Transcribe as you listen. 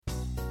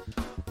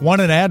Want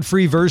an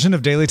ad-free version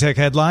of Daily Tech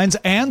Headlines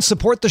and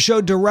support the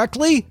show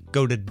directly?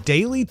 Go to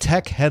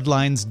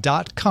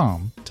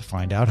dailytechheadlines.com to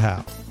find out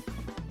how.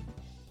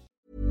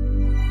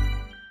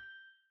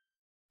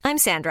 I'm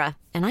Sandra,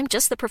 and I'm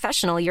just the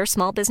professional your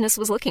small business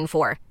was looking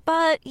for.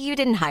 But you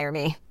didn't hire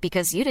me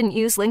because you didn't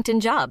use LinkedIn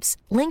Jobs.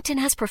 LinkedIn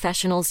has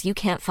professionals you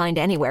can't find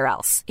anywhere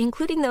else,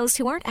 including those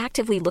who aren't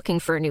actively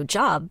looking for a new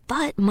job,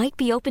 but might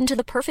be open to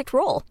the perfect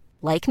role,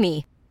 like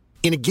me.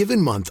 In a given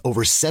month,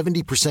 over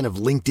 70% of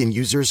LinkedIn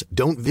users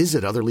don't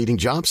visit other leading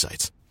job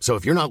sites. So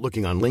if you're not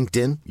looking on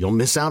LinkedIn, you'll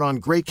miss out on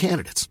great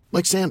candidates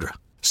like Sandra.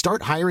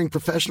 Start hiring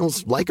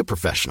professionals like a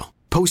professional.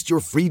 Post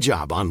your free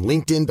job on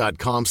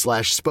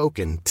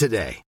linkedin.com/spoken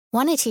today.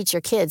 Want to teach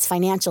your kids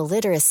financial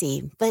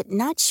literacy, but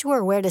not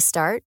sure where to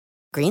start?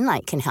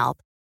 Greenlight can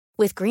help.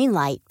 With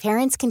Greenlight,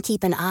 parents can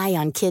keep an eye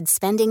on kids'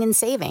 spending and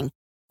saving,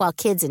 while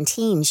kids and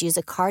teens use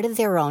a card of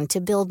their own to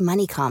build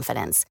money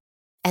confidence.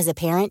 As a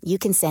parent, you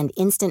can send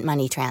instant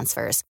money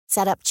transfers,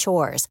 set up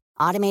chores,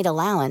 automate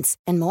allowance,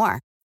 and more.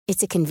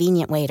 It's a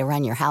convenient way to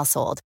run your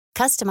household,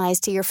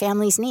 customized to your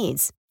family's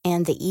needs,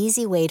 and the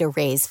easy way to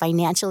raise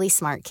financially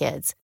smart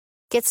kids.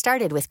 Get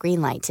started with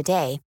Greenlight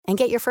today and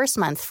get your first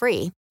month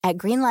free at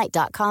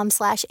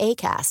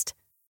greenlight.com/ACAST.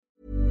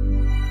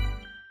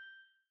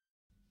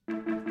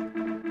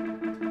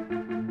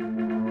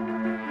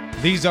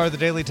 These are the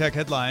Daily Tech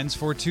Headlines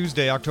for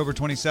Tuesday, October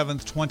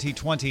 27th,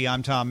 2020.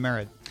 I'm Tom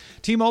Merritt.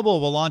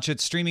 T-Mobile will launch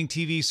its streaming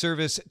TV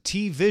service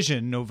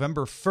T-Vision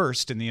November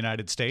 1st in the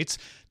United States.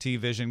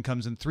 T-Vision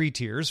comes in 3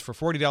 tiers. For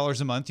 $40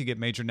 a month, you get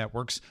major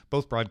networks,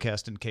 both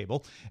broadcast and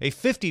cable. A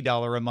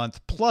 $50 a month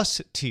plus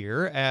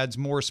tier adds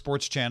more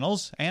sports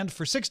channels. And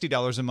for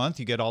 $60 a month,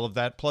 you get all of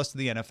that plus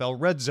the NFL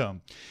Red Zone.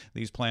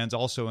 These plans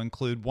also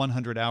include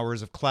 100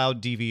 hours of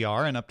cloud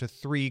DVR and up to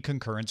 3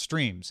 concurrent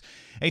streams.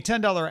 A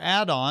 $10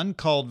 add-on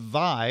called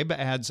Vibe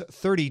adds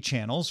 30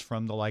 channels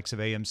from the likes of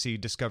AMC,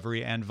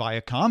 Discovery, and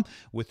Viacom,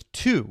 with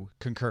 2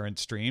 concurrent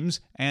streams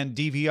and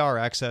DVR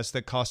access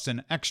that costs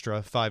an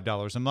extra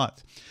 $5 a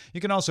month.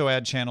 You can also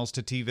add channels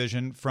to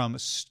T-Vision from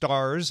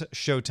Starz,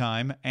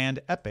 Showtime, and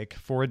Epic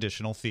for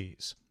additional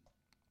fees.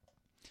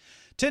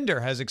 Tinder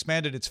has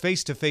expanded its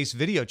face-to-face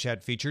video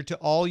chat feature to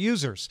all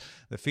users.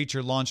 The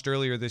feature launched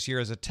earlier this year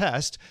as a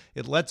test.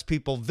 It lets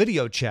people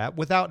video chat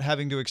without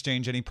having to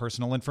exchange any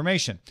personal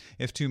information.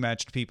 If 2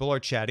 matched people are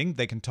chatting,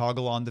 they can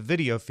toggle on the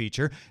video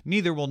feature.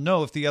 Neither will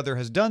know if the other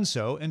has done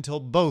so until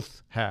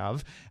both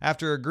have.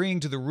 After agreeing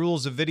to the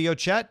rules of video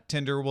chat,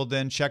 Tinder will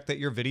then check that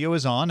your video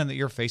is on and that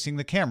you're facing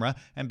the camera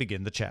and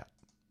begin the chat.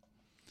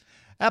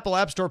 Apple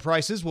App Store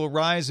prices will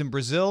rise in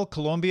Brazil,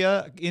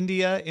 Colombia,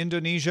 India,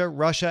 Indonesia,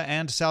 Russia,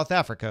 and South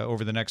Africa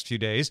over the next few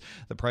days.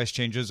 The price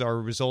changes are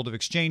a result of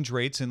exchange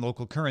rates in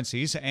local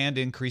currencies and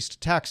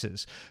increased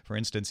taxes. For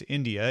instance,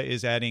 India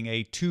is adding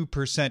a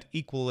 2%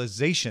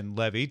 equalization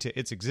levy to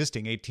its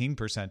existing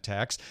 18%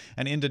 tax,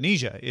 and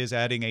Indonesia is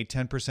adding a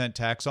 10%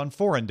 tax on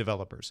foreign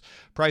developers.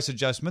 Price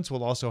adjustments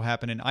will also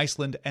happen in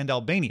Iceland and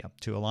Albania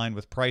to align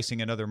with pricing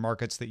in other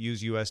markets that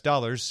use U.S.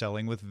 dollars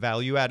selling with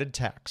value-added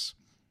tax.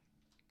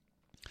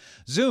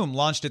 Zoom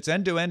launched its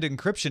end-to-end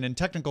encryption in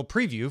technical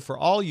preview for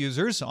all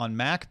users on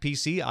Mac,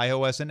 PC,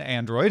 iOS, and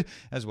Android,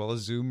 as well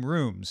as Zoom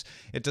Rooms.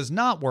 It does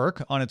not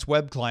work on its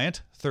web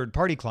client,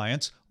 third-party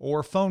clients,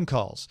 or phone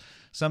calls.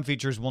 Some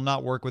features will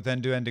not work with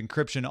end-to-end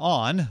encryption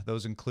on.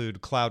 Those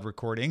include cloud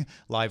recording,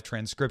 live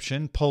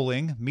transcription,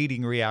 polling,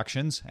 meeting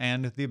reactions,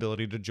 and the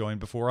ability to join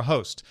before a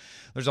host.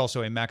 There's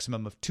also a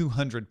maximum of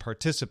 200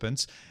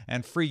 participants,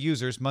 and free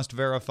users must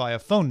verify a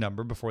phone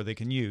number before they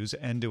can use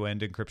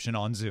end-to-end encryption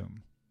on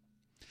Zoom.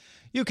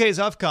 UK's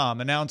Ofcom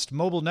announced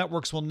mobile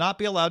networks will not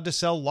be allowed to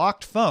sell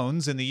locked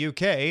phones in the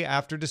UK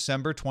after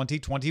December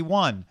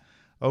 2021.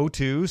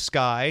 O2,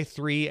 Sky,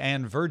 3,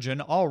 and Virgin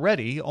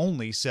already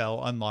only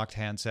sell unlocked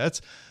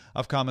handsets.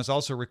 Ofcom is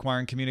also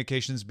requiring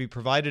communications be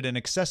provided in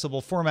accessible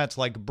formats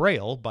like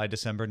Braille by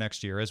December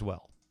next year as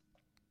well.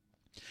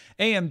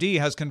 AMD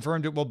has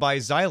confirmed it will buy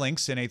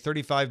Xilinx in a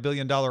 $35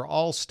 billion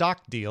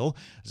all-stock deal.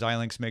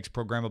 Xilinx makes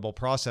programmable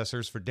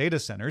processors for data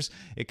centers.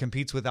 It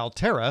competes with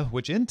Altera,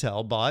 which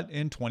Intel bought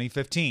in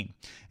 2015.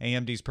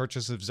 AMD's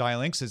purchase of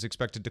Xilinx is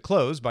expected to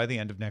close by the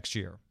end of next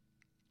year.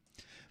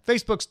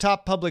 Facebook's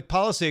top public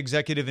policy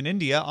executive in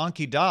India,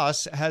 Ankhi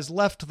Das, has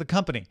left the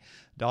company.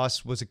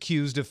 Das was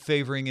accused of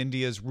favoring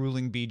India's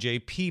ruling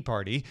BJP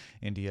party.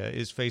 India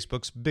is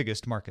Facebook's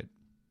biggest market.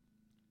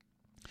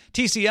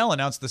 TCL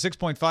announced the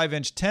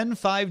 6.5-inch 10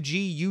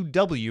 5G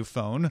UW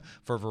phone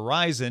for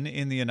Verizon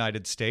in the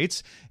United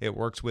States. It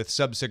works with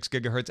sub-6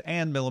 GHz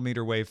and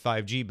millimeter wave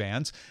 5G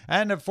bands.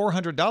 And at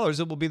 $400,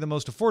 it will be the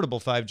most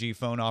affordable 5G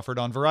phone offered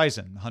on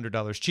Verizon,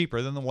 $100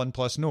 cheaper than the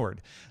OnePlus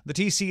Nord. The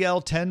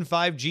TCL 10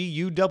 5G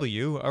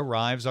UW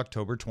arrives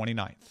October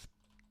 29th.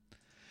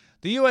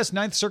 The U.S.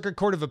 Ninth Circuit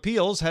Court of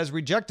Appeals has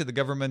rejected the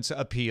government's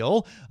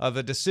appeal of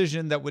a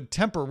decision that would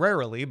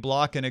temporarily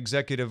block an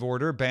executive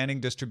order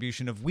banning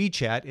distribution of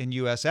WeChat in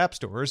U.S. app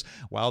stores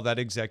while that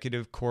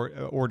executive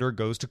order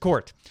goes to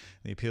court.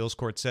 The appeals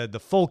court said the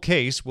full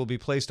case will be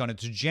placed on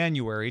its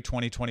January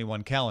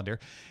 2021 calendar.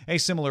 A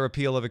similar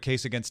appeal of a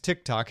case against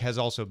TikTok has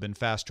also been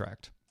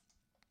fast-tracked.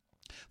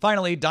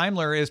 Finally,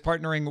 Daimler is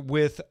partnering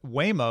with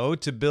Waymo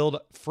to build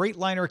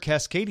Freightliner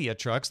Cascadia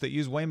trucks that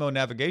use Waymo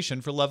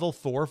navigation for Level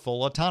 4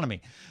 full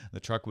autonomy. The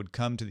truck would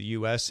come to the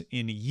U.S.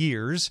 in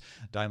years.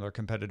 Daimler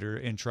competitor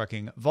in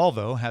trucking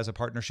Volvo has a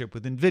partnership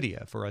with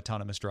NVIDIA for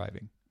autonomous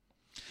driving.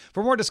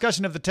 For more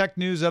discussion of the tech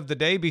news of the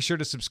day, be sure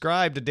to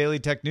subscribe to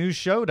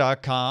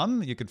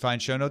dailytechnewsshow.com. You can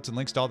find show notes and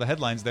links to all the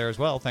headlines there as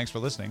well. Thanks for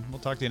listening. We'll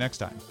talk to you next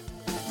time.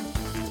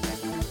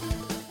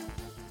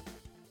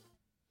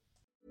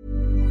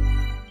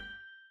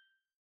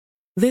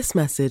 This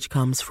message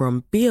comes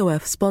from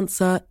BOF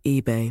sponsor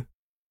eBay.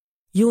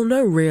 You'll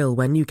know real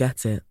when you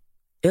get it.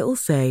 It'll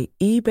say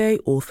eBay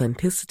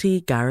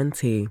Authenticity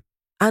Guarantee.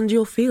 And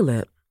you'll feel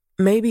it.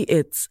 Maybe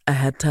it's a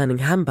head-turning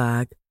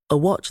handbag, a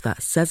watch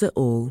that says it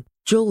all,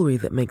 jewelry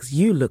that makes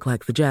you look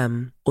like the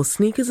gem, or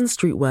sneakers and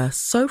streetwear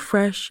so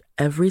fresh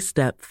every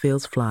step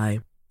feels fly.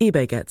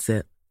 eBay gets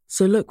it.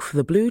 So look for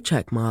the blue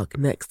check mark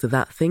next to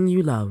that thing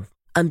you love.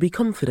 And be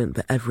confident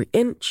that every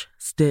inch,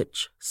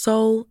 stitch,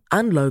 sole,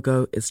 and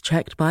logo is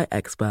checked by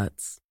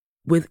experts.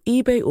 With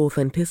eBay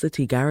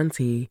Authenticity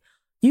Guarantee,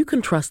 you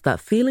can trust that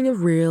feeling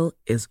of real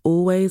is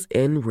always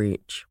in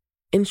reach.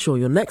 Ensure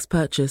your next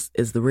purchase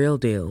is the real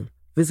deal.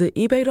 Visit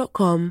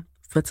eBay.com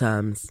for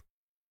terms.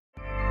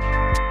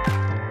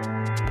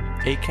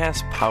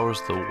 Acast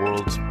powers the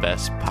world's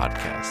best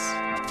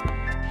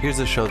podcasts. Here's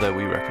a show that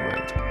we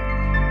recommend.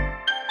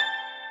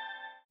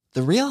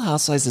 The Real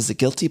Housewives is a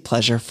guilty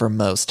pleasure for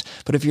most,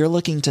 but if you're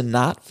looking to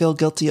not feel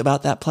guilty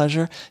about that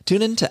pleasure,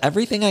 tune in to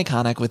Everything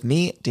Iconic with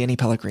me, Danny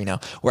Pellegrino,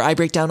 where I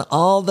break down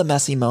all the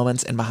messy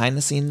moments and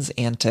behind-the-scenes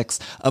antics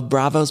of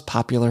Bravo's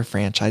popular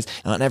franchise.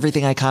 And on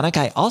Everything Iconic,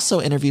 I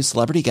also interview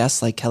celebrity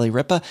guests like Kelly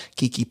Ripa,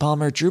 Keke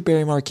Palmer, Drew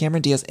Barrymore,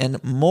 Cameron Diaz,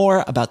 and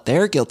more about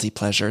their guilty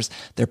pleasures,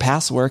 their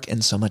past work,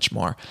 and so much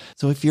more.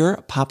 So if you're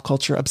pop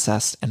culture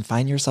obsessed and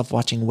find yourself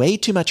watching way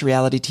too much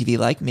reality TV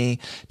like me,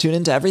 tune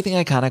in to Everything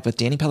Iconic with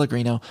Danny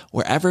Pellegrino,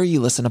 wherever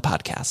you listen to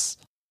podcasts.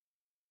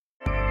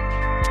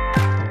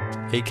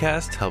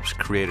 Acast helps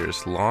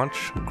creators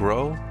launch,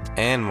 grow,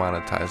 and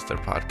monetize their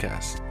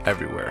podcasts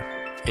everywhere.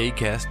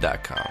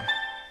 Acast.com.